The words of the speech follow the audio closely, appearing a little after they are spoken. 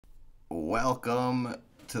Welcome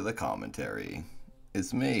to the commentary.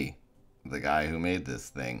 It's me, the guy who made this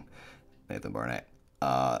thing, Nathan Barnatt.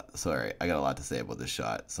 Sorry, I got a lot to say about this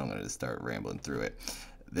shot, so I'm going to just start rambling through it.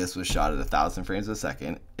 This was shot at 1,000 frames a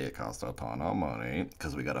second. It cost a ton of money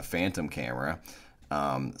because we got a phantom camera.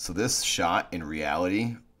 So this shot in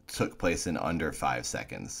reality took place in under 5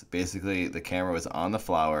 seconds. Basically, the camera was on the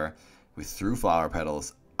flower. We threw flower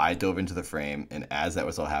petals. I dove into the frame, and as that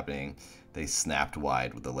was all happening, they snapped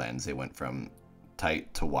wide with the lens. They went from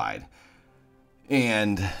tight to wide.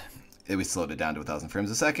 And we slowed it down to 1,000 frames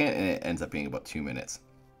a second, and it ends up being about 2 minutes.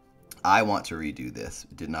 I want to redo this.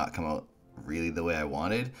 It did not come out really the way I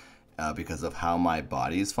wanted because of how my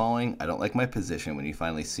body is falling. I don't like my position. When you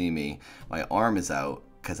finally see me, my arm is out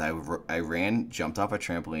because I ran, jumped off a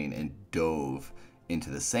trampoline, and dove into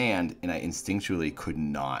the sand, and I instinctually could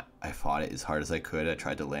not. I fought it as hard as I could. I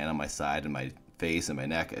tried to land on my side and my face and my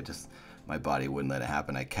neck. My body wouldn't let it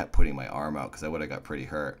happen. I kept putting my arm out because I would have got pretty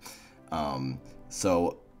hurt.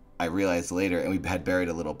 So I realized later, and we had buried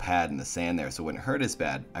a little pad in the sand there, so it wouldn't hurt as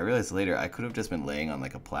bad. I realized later I could have just been laying on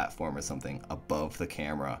like a platform or something above the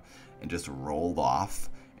camera and just rolled off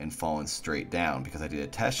and fallen straight down, because I did a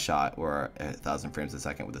test shot where at 1,000 frames a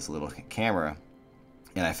second with this little camera,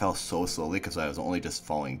 and I fell so slowly because I was only just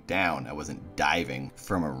falling down. I wasn't diving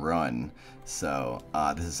from a run. So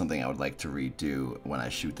this is something I would like to redo when I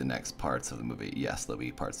shoot the next parts of the movie. Yes, there'll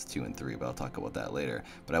be parts 2 and 3, but I'll talk about that later.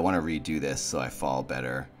 But I want to redo this so I fall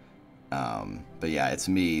better. But yeah, it's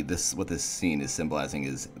me. What this scene is symbolizing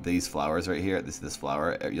is these flowers right here. This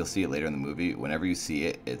flower, you'll see it later in the movie. Whenever you see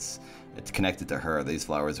it, it's connected to her. These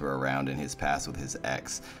flowers were around in his past with his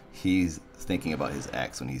ex. He's thinking about his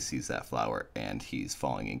ex when he sees that flower, and he's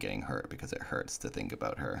falling and getting hurt because it hurts to think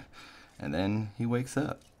about her. And then he wakes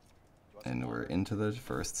up, and we're into the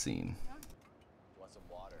first scene.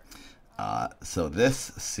 So this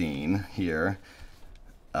scene here,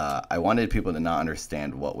 I wanted people to not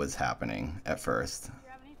understand what was happening at first.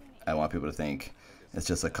 I want people to think it's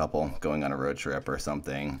just a couple going on a road trip or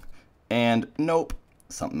something. And nope,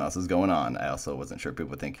 something else is going on. I also wasn't sure people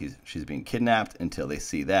would think she's being kidnapped until they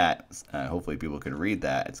see that. Hopefully people could read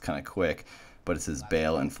that. It's kind of quick, but it says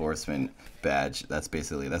bail enforcement badge. That's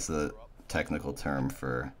the technical term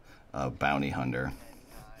for a bounty hunter.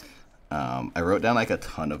 I wrote down like a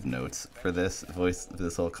ton of notes for this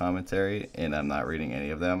whole commentary, and I'm not reading any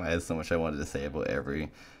of them. I had so much I wanted to say about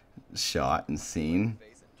every shot and scene.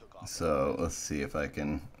 So let's see if I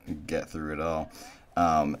can get through it all.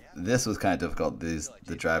 This was kind of difficult.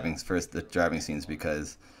 The driving scenes,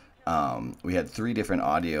 because we had 3 different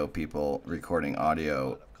audio people recording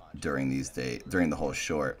audio during the whole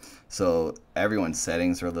short. So everyone's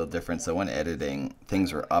settings were a little different. So when editing,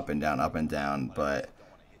 things were up and down, but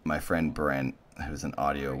my friend Brent, who's an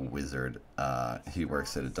audio wizard, he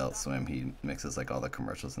works at Adult Swim. He mixes like all the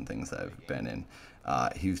commercials and things that I've been in.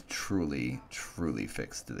 He's truly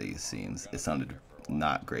fixed these scenes. It sounded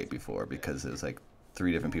not great before because it was like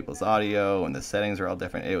 3 different people's audio and the settings are all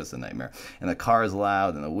different. It was a nightmare. And the car is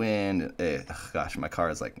loud and the wind. Gosh, my car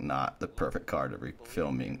is like not the perfect car to be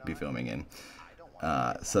filming in.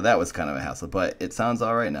 So that was kind of a hassle, but it sounds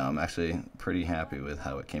all right now. I'm actually pretty happy with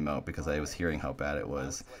how it came out because I was hearing how bad it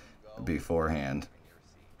was beforehand.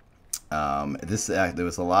 There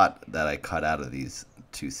was a lot that I cut out of these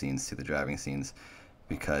 2 scenes, the driving scenes,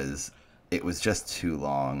 because it was just too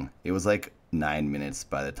long. It was like 9 minutes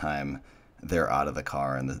by the time they're out of the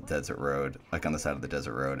car on the desert road, like on the side of the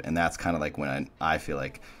desert road. And that's kind of like when I feel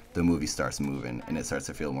like the movie starts moving and it starts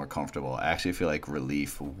to feel more comfortable. I actually feel like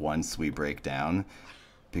relief once we break down,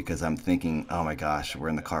 because I'm thinking, oh my gosh, we're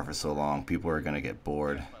in the car for so long. People are going to get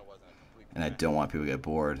bored, and I don't want people to get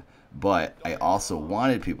bored. But I also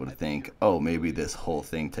wanted people to think, oh, maybe this whole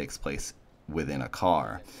thing takes place within a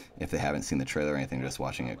car. If they haven't seen the trailer or anything, just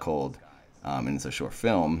watching it cold. And it's a short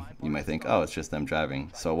film, you might think, oh, it's just them driving.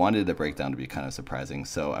 So I wanted the breakdown to be kind of surprising.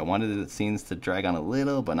 So I wanted the scenes to drag on a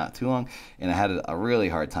little, but not too long. And I had a really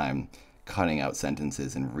hard time cutting out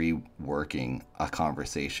sentences and reworking a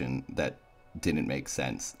conversation that didn't make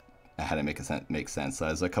sense. I had to make sense. So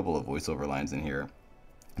there's a couple of voiceover lines in here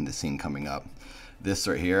in the scene coming up. This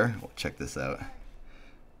right here, check this out.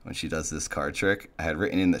 When she does this card trick, I had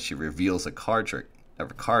written in that she reveals a card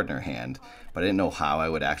in her hand, but I didn't know how I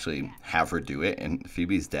would actually have her do it. And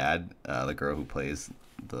Phoebe's dad, the girl who plays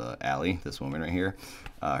the Allie, this woman right here,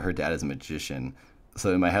 her dad is a magician.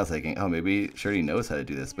 So in my head I was thinking, oh, maybe Shirley knows how to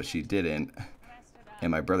do this, but she didn't.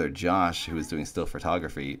 And my brother Josh, who was doing still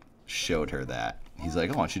photography, showed her that. He's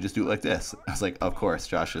like, oh, why don't you just do it like this? I was like, of course,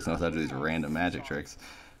 Josh just knows how to do these random magic tricks.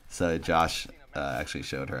 So Josh actually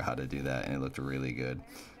showed her how to do that, and it looked really good.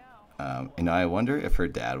 I wonder if her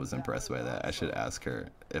dad was impressed by that. I should ask her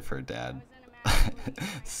if her dad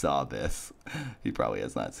saw this. He probably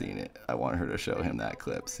has not seen it. I want her to show him that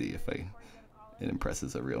clip, see if it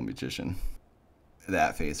impresses a real magician.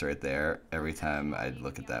 That face right there, every time I'd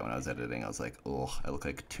look at that when I was editing, I was like, oh, I look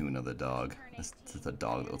like Tuna the dog. This is a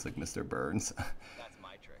dog that looks like Mr. Burns.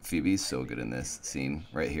 Phoebe's so good in this scene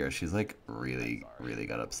right here. She's like really, really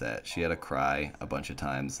got upset. She had to cry a bunch of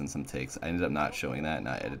times in some takes. I ended up not showing that,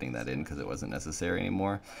 not editing that in because it wasn't necessary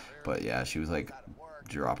anymore. But yeah, she was like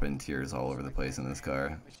dropping tears all over the place in this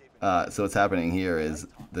car. So what's happening here is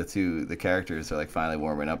the characters are like finally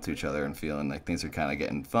warming up to each other and feeling like things are kind of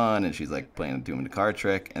getting fun, and she's like doing the card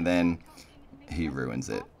trick, and then he ruins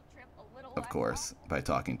it, of course, by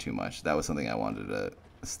talking too much. That was something I wanted to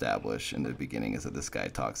establish in the beginning, is that this guy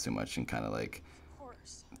talks too much and kind of like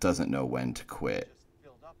doesn't know when to quit.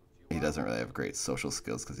 He doesn't really have great social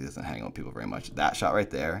skills because he doesn't hang out with people very much. That shot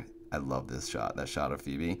right there, I love this shot. That shot of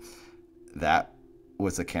Phoebe, that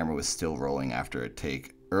was the camera was still rolling after a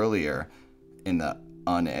take. Earlier in the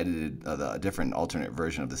unedited, the different alternate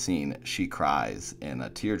version of the scene, she cries and a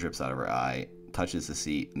tear drips out of her eye, touches the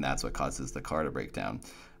seat, and that's what causes the car to break down.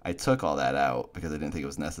 I took all that out because I didn't think it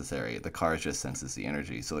was necessary. The car just senses the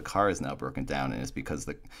energy. So the car is now broken down, and it's because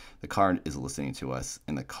the car is listening to us,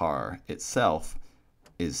 and the car itself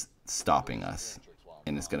is stopping us,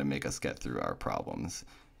 and it's going to make us get through our problems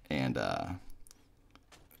and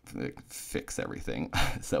fix everything.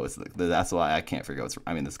 So that's why I can't figure out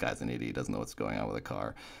I mean, this guy's an idiot. He doesn't know what's going on with the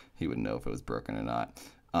car. He wouldn't know if it was broken or not.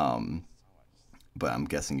 But I'm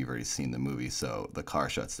guessing you've already seen the movie, so the car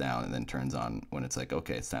shuts down and then turns on when it's like,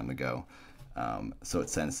 okay, it's time to go. So it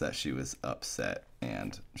sensed that she was upset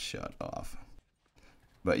and shut off.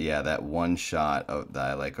 But yeah, that one shot that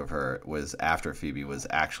I like of her was after Phoebe was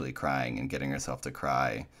actually crying and getting herself to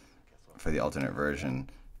cry for the alternate version.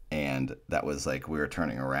 And that was like we were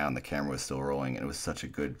turning around, the camera was still rolling, and it was such a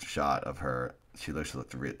good shot of her. She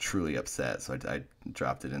looked truly upset, so I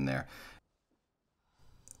dropped it in there.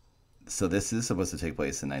 So this is supposed to take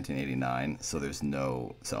place in 1989, so there's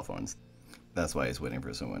no cell phones. That's why he's waiting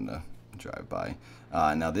for someone to drive by.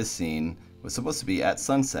 Now this scene was supposed to be at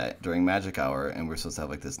sunset during magic hour, and we're supposed to have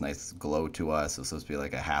like this nice glow to us. It was supposed to be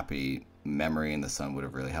like a happy memory, and the sun would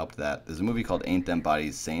have really helped that. There's a movie called Ain't Them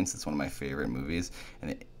Bodies Saints. It's one of my favorite movies,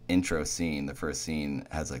 and the intro scene, the first scene,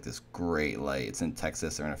 has like this great light. It's in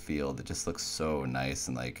Texas, they're in a field. It just looks so nice,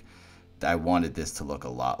 and like I wanted this to look a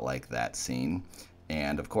lot like that scene.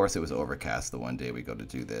 And of course, it was overcast the one day we go to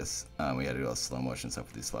do this. We had to do all slow motion stuff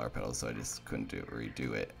with these flower petals, so I just couldn't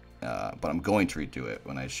redo it. But I'm going to redo it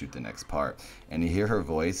when I shoot the next part. And you hear her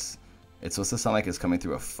voice. It's supposed to sound like it's coming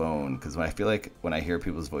through a phone, because I feel like when I hear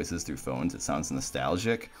people's voices through phones, it sounds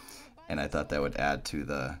nostalgic. And I thought that would add to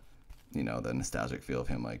the, the nostalgic feel of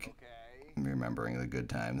him, like remembering the good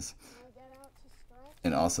times.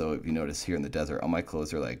 And also, if you notice here in the desert, all my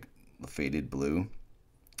clothes are like faded blue.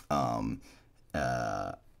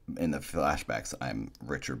 In the flashbacks, I'm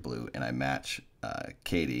richer blue, and I match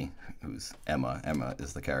Katie, who's Emma. Emma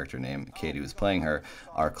is the character name. Katie was playing her.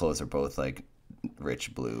 Our clothes are both like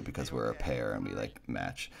rich blue because we're a pair and we like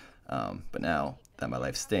match. But now that my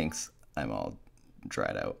life stinks, I'm all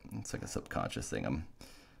dried out. It's like a subconscious thing.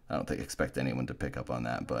 I don't expect anyone to pick up on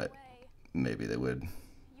that, but maybe they would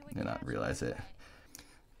not realize it.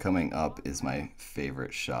 Coming up is my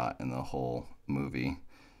favorite shot in the whole movie.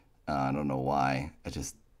 I don't know why. I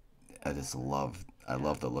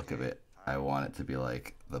love the look of it. I want it to be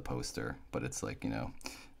like the poster, but it's like,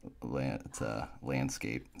 it's a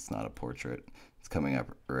landscape. It's not a portrait. It's coming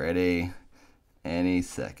up ready any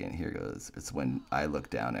second. Here goes. It's when I look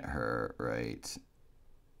down at her right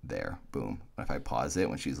there. Boom. If I pause it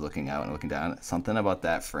when she's looking out and looking down, something about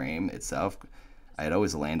that frame itself, I'd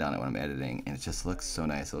always land on it when I'm editing, and it just looks so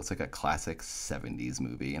nice. It looks like a classic 70s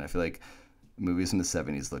movie, and I feel like movies from the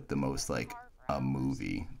 70s look the most like a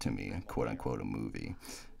movie to me, quote unquote a movie.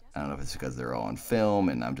 I don't know if it's because they're all on film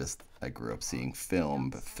and I grew up seeing film,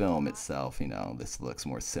 but film itself, this looks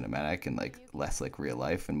more cinematic and like less like real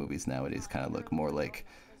life, and movies nowadays kind of look more like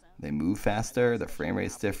they move faster, the frame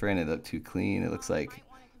rate's different, it look too clean, it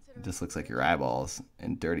just looks like your eyeballs,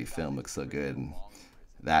 and dirty film looks so good. And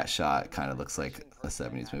that shot kind of looks like a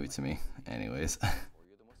 70s movie to me. Anyways,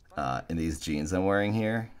 in these jeans I'm wearing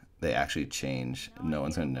here, they actually change. No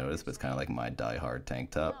one's going to notice, but it's kind of like my Die Hard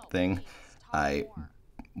tank top thing. I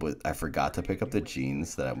forgot to pick up the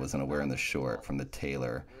jeans that I was going to wear in the short from the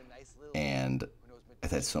tailor, and I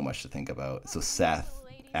had so much to think about. So Seth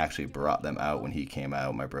actually brought them out when he came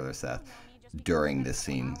out, my brother Seth, during this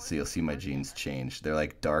scene. So you'll see my jeans change. They're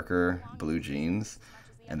like darker blue jeans,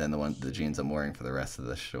 and then the jeans I'm wearing for the rest of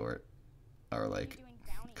the short are like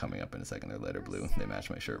coming up in a second. They're lighter blue. They match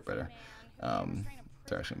my shirt better.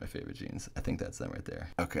 They're actually my favorite jeans. I think that's them right there.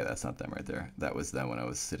 Okay, that's not them right there. That was them when I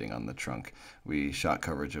was sitting on the trunk. We shot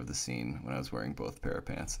coverage of the scene when I was wearing both pair of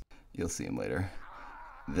pants. You'll see them later.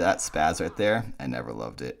 That spaz right there, I never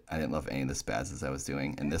loved it. I didn't love any of the spazzes I was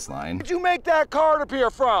doing. And this line... Where'd you make that card appear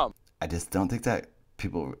from? I just don't think that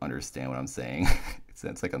people understand what I'm saying.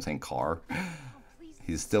 It's like I'm saying car.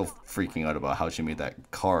 He's still freaking out about how she made that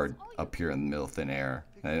card appear in the middle of thin air.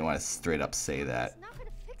 I didn't want to straight up say that.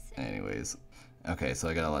 Anyways. Okay, so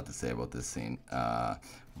I got a lot to say about this scene. We're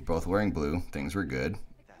both wearing blue. Things were good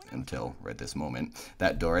until right this moment.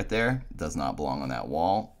 That door right there does not belong on that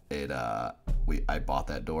wall. I bought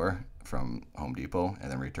that door from Home Depot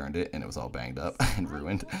and then returned it, and it was all banged up and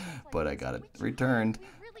ruined. But I got it returned.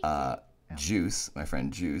 Juice, my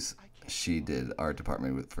friend Juice, she did art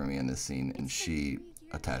department for me in this scene, and she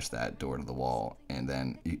attach that door to the wall. And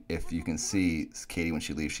then if you can see Katie, when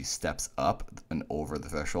she leaves, she steps up and over the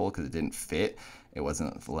threshold because it didn't fit. It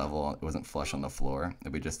wasn't level, it wasn't flush on the floor.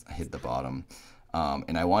 We just hit the bottom.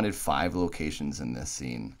 And I wanted 5 locations in this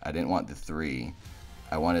scene. I didn't want the 3.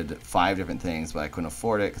 I wanted 5 different things, but I couldn't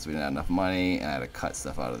afford it because we didn't have enough money, and I had to cut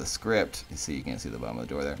stuff out of the script. You see, you can't see the bottom of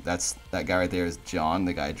the door there. That guy right there is John,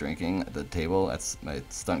 the guy drinking at the table. That's my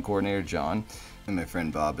stunt coordinator, John. And my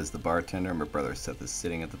friend Bob is the bartender. My brother Seth is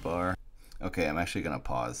sitting at the bar. Okay, I'm actually going to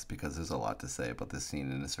pause because there's a lot to say about this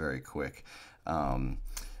scene, and it's very quick. I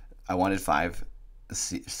wanted 5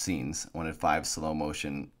 scenes. I wanted 5 slow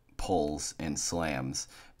motion pulls and slams,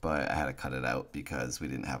 but I had to cut it out because we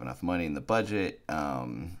didn't have enough money in the budget. I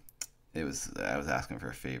was asking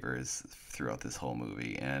for favors throughout this whole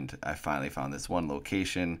movie, and I finally found this one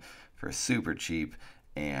location for super cheap,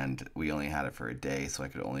 and we only had it for a day, so I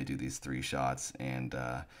could only do these 3 shots, and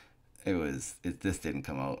this didn't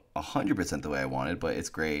come out 100% the way I wanted, but it's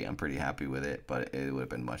great. I'm pretty happy with it, but it would have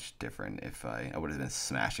been much different if I would have been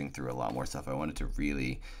smashing through a lot more stuff. I wanted to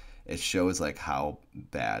really... It shows like how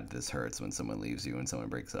bad this hurts when someone leaves you and someone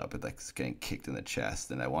breaks up. It's like getting kicked in the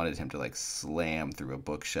chest, and I wanted him to like slam through a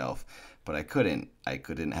bookshelf, but I couldn't. I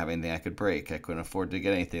couldn't have anything I could break. I couldn't afford to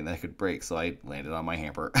get anything that I could break, so I landed on my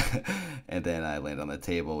hamper, and then I landed on the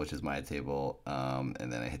table, which is my table,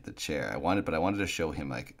 and then I hit the chair. I wanted to show him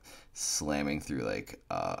like slamming through like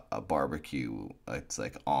a barbecue. It's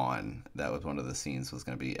like on. That was one of the scenes, was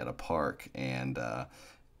going to be at a park, and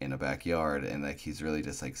in a backyard, and like he's really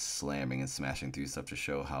just like slamming and smashing through stuff to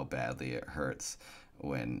show how badly it hurts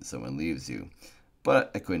when someone leaves you. But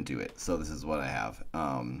I couldn't do it, so this is what I have.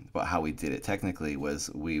 But how we did it technically was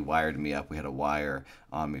we wired me up. We had a wire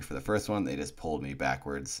on me for the first one. They just pulled me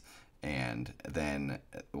backwards, and then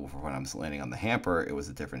when I'm landing on the hamper, it was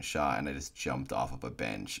a different shot, and I just jumped off of a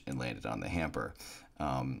bench and landed on the hamper.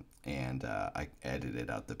 I edited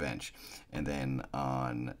out the bench. And then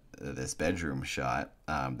on this bedroom shot,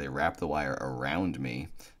 they wrapped the wire around me,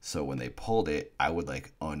 so when they pulled it, I would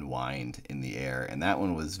like unwind in the air, and that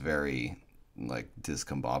one was very like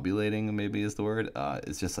discombobulating, maybe is the word.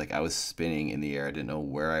 It's just like I was spinning in the air. I didn't know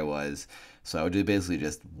where I was, so I would basically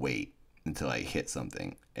just wait until I hit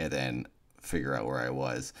something and then figure out where I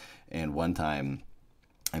was. And one time,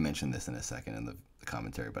 I mentioned this in a second in the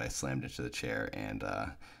commentary, but I slammed into the chair, and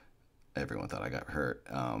everyone thought I got hurt,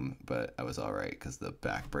 but I was all right because the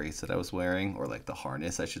back brace that I was wearing, or like the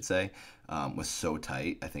harness I should say, was so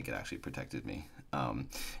tight. I think it actually protected me. And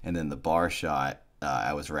then the bar shot,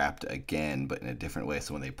 I was wrapped again, but in a different way,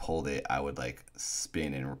 so when they pulled it, I would like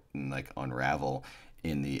spin and like unravel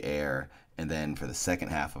in the air. And then for the second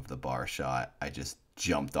half of the bar shot, I just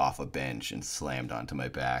jumped off a bench and slammed onto my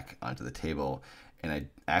back onto the table, and I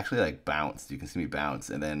actually like bounced. You can see me bounce,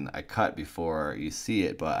 and then I cut before you see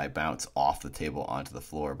it, but I bounced off the table onto the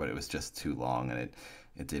floor, but it was just too long, and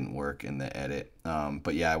it didn't work in the edit.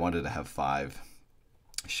 But yeah, I wanted to have 5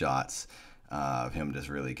 shots of him just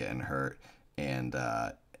really getting hurt, and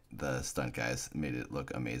the stunt guys made it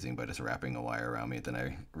look amazing by just wrapping a wire around me. Then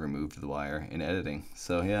I removed the wire in editing.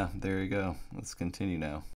 So yeah, there you go. Let's continue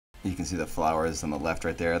now. You can see the flowers on the left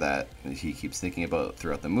right there that he keeps thinking about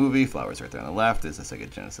throughout the movie. Flowers right there on the left. There's a Sega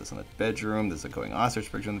Genesis in the bedroom. There's a going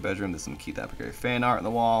ostrich picture in the bedroom. There's some Keith Apicary fan art on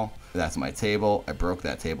the wall. That's my table. I broke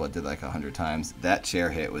that table. I did like 100 times. That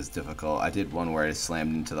chair hit was difficult. I did one where I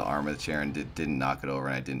slammed into the arm of the chair and didn't knock it over,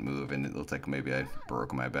 and I didn't move, and it looked like maybe I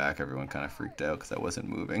broke my back. Everyone kind of freaked out because I wasn't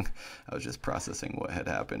moving. I was just processing what had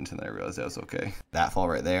happened, and then I realized I was okay. That fall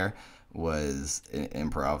right there was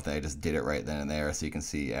improv thing. I just did it right then and there, so you can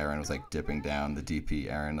see Aaron was like dipping down. The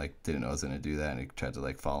DP, Aaron, like didn't know I was gonna do that, and he tried to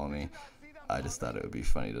like follow me. I just thought it would be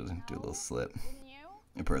funny to do a little slip.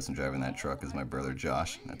 The person driving that truck is my brother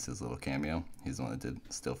Josh. That's his little cameo. He's the one that did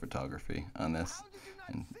still photography on this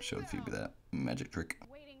and showed Phoebe that magic trick.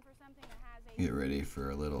 Get ready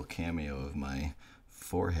for a little cameo of my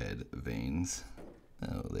forehead veins.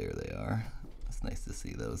 Oh, there they are. It's nice to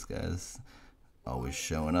see those guys always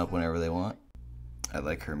showing up whenever they want. I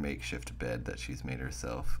like her makeshift bed that she's made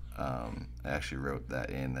herself. I actually wrote that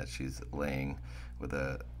in, that she's laying with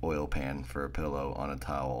a oil pan for a pillow on a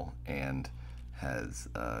towel and has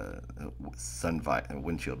a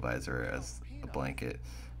windshield visor as a blanket.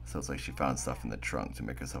 So it's like she found stuff in the trunk to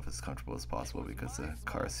make herself as comfortable as possible because the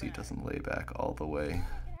car seat doesn't lay back all the way.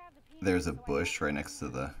 There's a bush right next to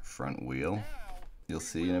the front wheel. You'll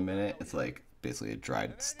see in a minute. It's like basically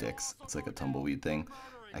dried sticks. It's like a tumbleweed thing.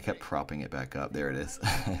 I kept propping it back up. There it is.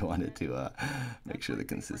 I wanted to make sure the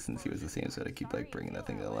consistency was the same, so I had to keep like bringing that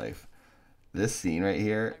thing to life. This scene right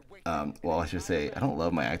here, well, I should say, I don't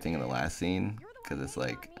love my acting in the last scene because it's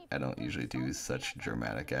like I don't usually do such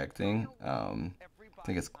dramatic acting. I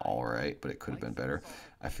think it's all right, but it could have been better.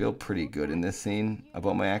 I feel pretty good in this scene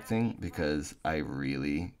about my acting because I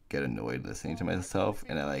really get annoyed listening to myself,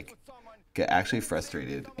 and I like get actually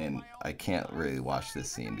frustrated, and I can't really watch this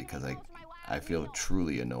scene because I feel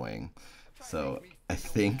truly annoying. So I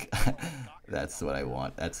think that's what I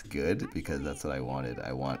want. That's good because that's what I wanted.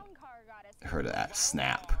 I want her to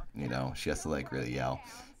snap, you know? She has to like really yell.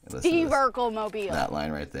 Steve Urkel-mobile. That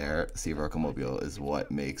line right there, Steve Urkel-mobile, is what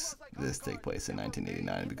makes this take place in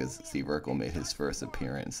 1989 because Steve Urkel made his first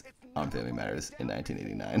appearance on Family Matters in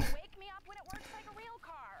 1989.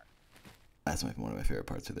 That's one of my favorite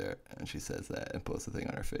parts of there, and she says that and posts the thing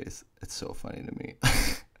on her face. It's so funny to me.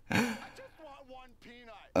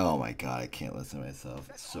 Oh my god, I can't listen to myself.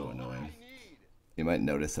 It's so annoying. You might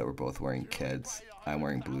notice that we're both wearing Keds. I'm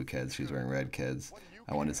wearing blue Keds, she's wearing red Keds.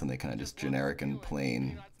 I wanted something kind of just generic and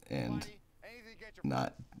plain and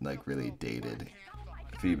not like really dated.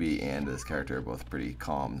 Phoebe and this character are both pretty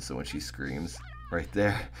calm, so when she screams right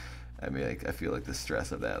there, I mean, like, I feel like the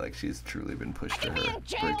stress of that, like she's truly been pushed to her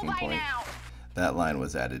breaking point. That line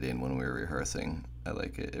was added in when we were rehearsing. I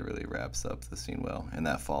like it. It really wraps up the scene well. And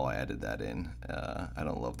that fall, I added that in. I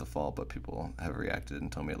don't love the fall, but people have reacted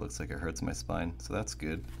and told me it looks like it hurts my spine, so that's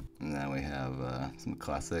good. And now we have some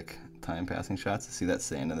classic time-passing shots. See that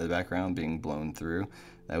sand in the background being blown through?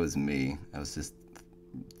 That was me. I was just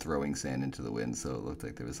throwing sand into the wind, so it looked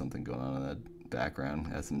like there was something going on in the background.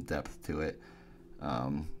 It had some depth to it.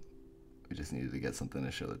 We just needed to get something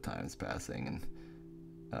to show the time's passing.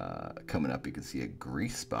 And coming up, you can see a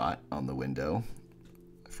grease spot on the window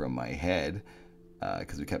from my head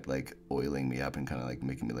because we kept like oiling me up and kind of like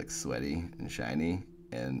making me like sweaty and shiny.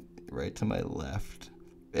 And right to my left,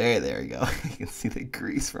 there you go. You can see the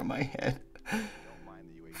grease from my head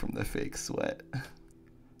from the fake sweat.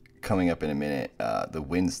 Coming up in a minute, the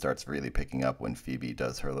wind starts really picking up when Phoebe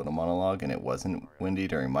does her little monologue, and it wasn't windy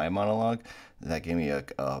during my monologue. That gave me a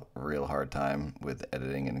real hard time with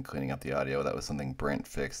editing and cleaning up the audio. That was something Brent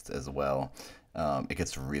fixed as well. It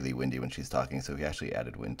gets really windy when she's talking, so he actually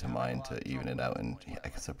added wind to mine to even it out, and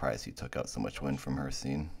I'm surprised he took out so much wind from her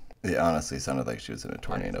scene. It honestly sounded like she was in a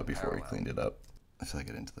tornado before he cleaned it up. I feel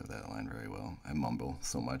like I didn't deliver that line very well. I mumble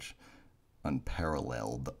so much.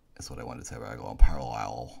 Unparalleled is what I wanted to say, but I go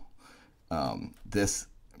unparalleled. This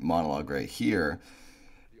monologue right here,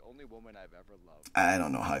 The only woman I've ever loved. I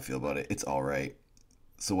don't know how I feel about it. It's all right.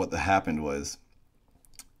 So what happened was,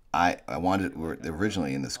 I wanted,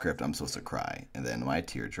 originally in the script, I'm supposed to cry, and then my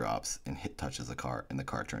tear drops and touches the car, and the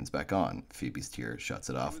car turns back on. Phoebe's tear shuts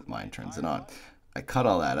it off, mine turns it on. I cut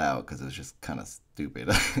all that out because it was just kind of stupid,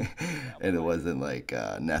 and it wasn't like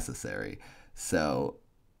necessary. So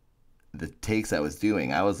the takes I was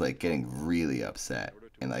doing, I was like getting really upset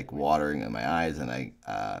and like watering in my eyes, and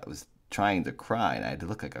I was trying to cry, and I had to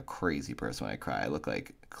look like a crazy person when I cry. I look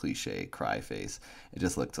like cliche cry face. It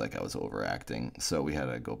just looked like I was overacting. So we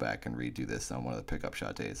had to go back and redo this on one of the pickup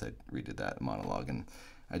shot days. I redid that monologue, and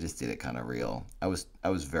I just did it kind of real. I was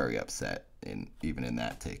very upset even in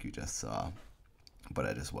that take you just saw, but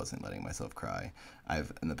I just wasn't letting myself cry.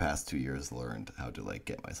 I've in the past 2 years learned how to like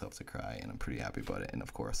get myself to cry, and I'm pretty happy about it. And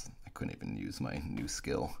of course, I couldn't even use my new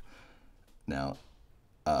skill. Now,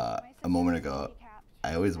 a moment ago,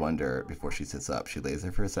 I always wonder before she sits up, she lays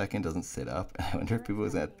there for a second, doesn't sit up. I wonder if people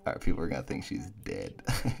are gonna think she's dead,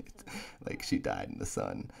 like she died in the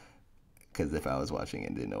sun. Because if I was watching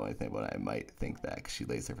and didn't know anything about it, I might think that because she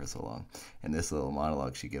lays there for so long. And this little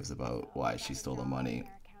monologue she gives about why she stole the money,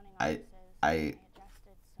 I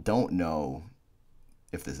don't know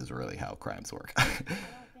if this is really how crimes work.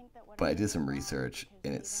 But I did some research,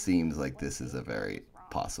 and it seems like this is a very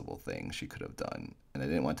possible things she could have done. And I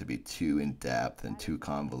didn't want to be too in depth and too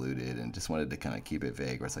convoluted, and just wanted to kind of keep it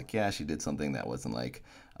vague where it's like, yeah, she did something that wasn't like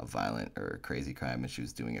a violent or a crazy crime, and she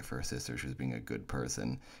was doing it for her sister. She was being a good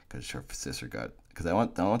person because her sister got, because I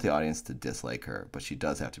don't want the audience to dislike her, but she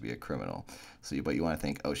does have to be a criminal. So but you want to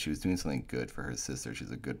think, oh, she was doing something good for her sister.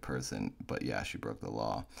 She's a good person, but yeah, she broke the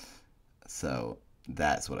law. So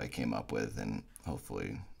that's what I came up with, and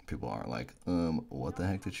hopefully people aren't like, what the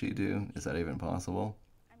heck did she do? Is that even possible?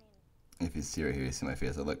 If you see right here, you see my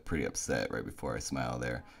face. I look pretty upset right before I smile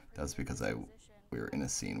there. That was because we were in a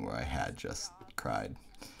scene where I had just cried.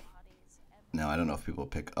 Now, I don't know if people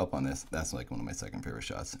pick up on this. That's like one of my second favorite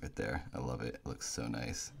shots right there. I love it. It looks so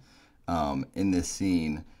nice. In this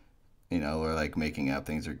scene, you know, we're like making out,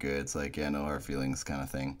 things are good. It's like, yeah, no hard feelings kind of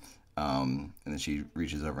thing. And then she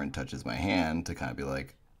reaches over and touches my hand to kind of be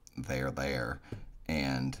like, they're there.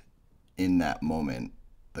 And in that moment,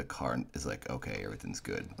 the car is like, okay, everything's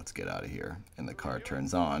good. Let's get out of here. And the car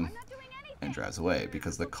turns on and drives away,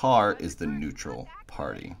 because the car is the neutral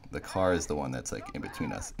party. The car is the one that's like in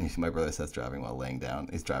between us. And my brother says driving while laying down.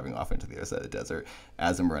 He's driving off into the other side of the desert.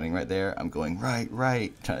 As I'm running right there, I'm going right,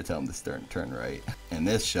 trying to tell him to turn right. And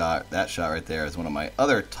this shot, that shot right there, is one of my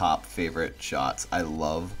other top favorite shots. I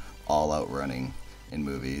love all out running in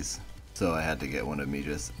movies. So I had to get one of me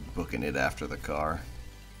just booking it after the car.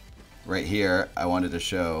 Right here, I wanted to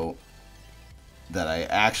show that I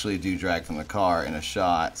actually do drag from the car in a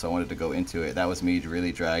shot, so I wanted to go into it. That was me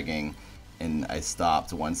really dragging, and I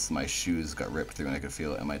stopped once my shoes got ripped through and I could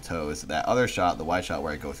feel it in my toes. That other shot, the wide shot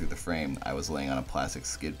where I go through the frame, I was laying on a plastic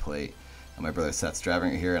skid plate, and my brother Seth's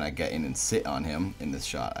driving here, and I get in and sit on him. In this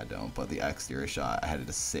shot, I don't, but the exterior shot, I had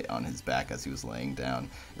to sit on his back as he was laying down.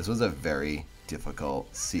 This was a very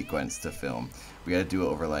difficult sequence to film. We had to do it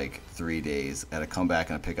over like 3 days. I had to come back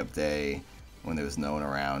on a pickup day when there was no one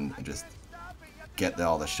around and just get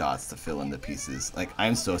all the shots to fill in the pieces. Like,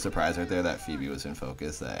 I'm so surprised right there that Phoebe was in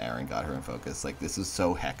focus, that Aaron got her in focus. Like, this was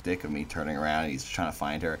so hectic of me turning around and he's trying to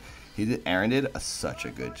find her. Aaron did such a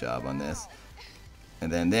good job on this. And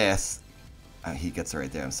then this, he gets her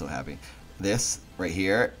right there. I'm so happy. This right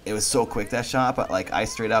here, it was so quick, that shot, but like I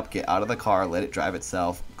straight up get out of the car, let it drive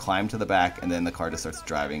itself, climb to the back, and then the car just starts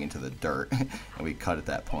driving into the dirt and we cut at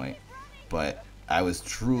that point. But I was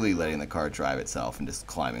truly letting the car drive itself and just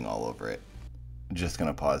climbing all over it. Just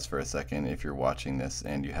gonna pause for a second. If you're watching this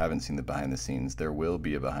and you haven't seen the behind the scenes, there will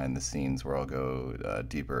be a behind the scenes where I'll go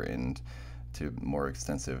deeper into more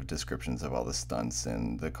extensive descriptions of all the stunts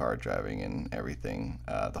and the car driving and everything,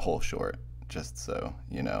 the whole short, just so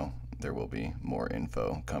you know. There will be more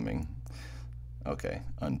info coming. Okay,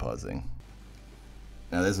 unpausing.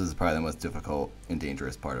 Now this was probably the most difficult and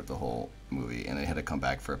dangerous part of the whole movie, and I had to come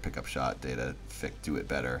back for a pickup shot day to do it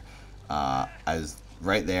better. I was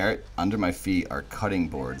right there. Under my feet are cutting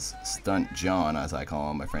boards. Stunt John, as I call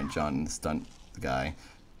him, my friend John, stunt guy,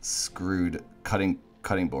 screwed cutting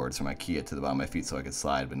boards from IKEA to the bottom of my feet so I could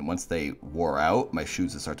slide. But once they wore out, my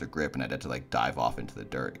shoes would start to grip, and I'd have to like dive off into the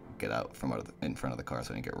dirt, get out from in front of the car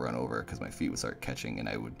so I didn't get run over, because my feet would start catching and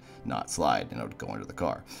I would not slide and I would go under the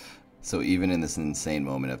car. So even in this insane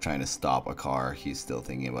moment of trying to stop a car, he's still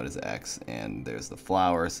thinking about his ex, and there's the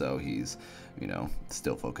flower, so he's, you know,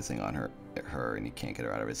 still focusing on her, and he can't get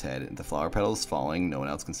her out of his head. And the flower petals falling, no one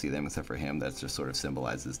else can see them except for him. That just sort of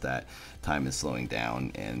symbolizes that time is slowing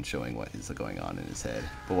down and showing what is going on in his head.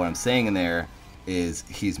 But what I'm saying in there is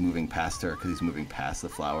he's moving past her, because he's moving past the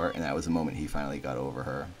flower, and that was the moment he finally got over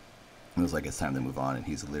her. It was like it's time to move on, and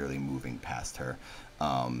he's literally moving past her.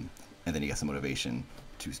 And then he gets the motivation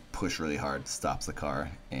to push really hard, stops the car,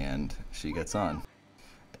 and she gets on.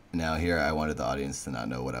 Now here, I wanted the audience to not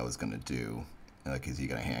know what I was gonna do. Like, is he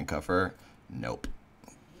gonna handcuff her? Nope.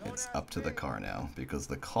 It's up to the car now, because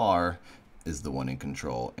the car is the one in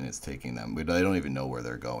control, and it's taking them. They don't even know where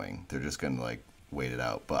they're going. They're just gonna like wait it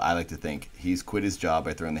out. But I like to think he's quit his job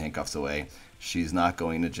by throwing the handcuffs away. She's not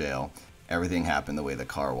going to jail. Everything happened the way the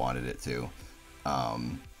car wanted it to.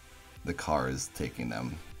 The car is taking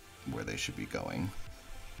them where they should be going.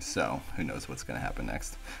 So, who knows what's going to happen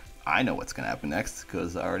next? I know what's going to happen next,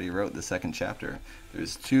 because I already wrote the second chapter.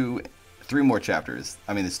 There's three more chapters.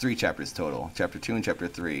 I mean, there's 3 chapters total. Chapter 2 and Chapter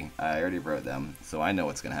 3. I already wrote them, so I know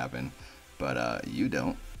what's going to happen. But you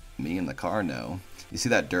don't. Me and the car know. You see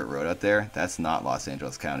that dirt road out there? That's not Los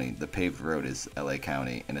Angeles County. The paved road is LA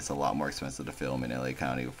County, and it's a lot more expensive to film in LA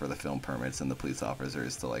County for the film permits and the police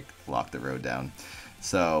officers to like lock the road down.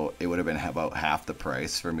 So it would have been about half the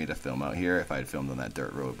price for me to film out here if I had filmed on that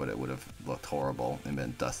dirt road, but it would have looked horrible and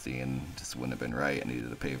been dusty and just wouldn't have been right. I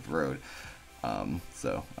needed a paved road.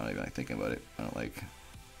 So I don't even like thinking about it. I don't like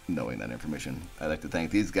knowing that information. I'd like to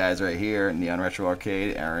thank these guys right here, Neon Retro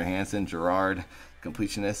Arcade, Aaron Hansen, Gerard,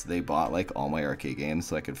 Completionist. They bought like all my arcade games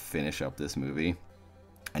so I could finish up this movie.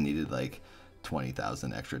 I needed like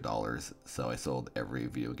 20,000 extra dollars, so I sold every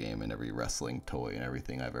video game and every wrestling toy and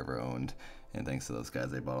everything I've ever owned. And thanks to those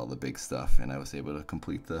guys, they bought all the big stuff, and I was able to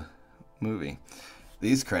complete the movie.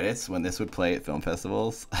 These credits, when this would play at film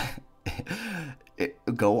festivals, it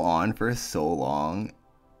would go on for so long.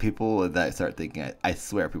 People would start thinking, I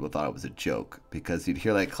swear people thought it was a joke, because you'd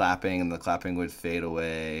hear like clapping and the clapping would fade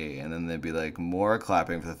away, and then there'd be like more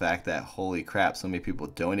clapping for the fact that holy crap, so many people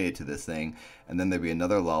donated to this thing, and then there'd be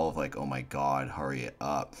another lull of like, oh my god, hurry it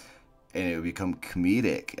up, and it would become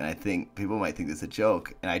comedic. And I think people might think it's a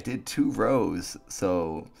joke, and I did 2 rows,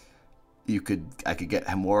 so I could get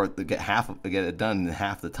it done in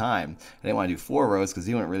half the time. I didn't want to do 4 rows because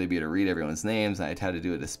you wouldn't really be able to read everyone's names, and I'd have to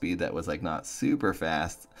do it at a speed that was like not super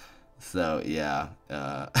fast. So yeah,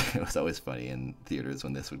 it was always funny in theaters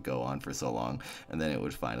when this would go on for so long, and then it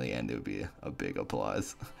would finally end. It would be a big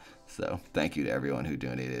applause. So thank you to everyone who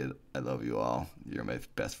donated. I love you all. You're my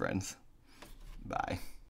best friends. Bye.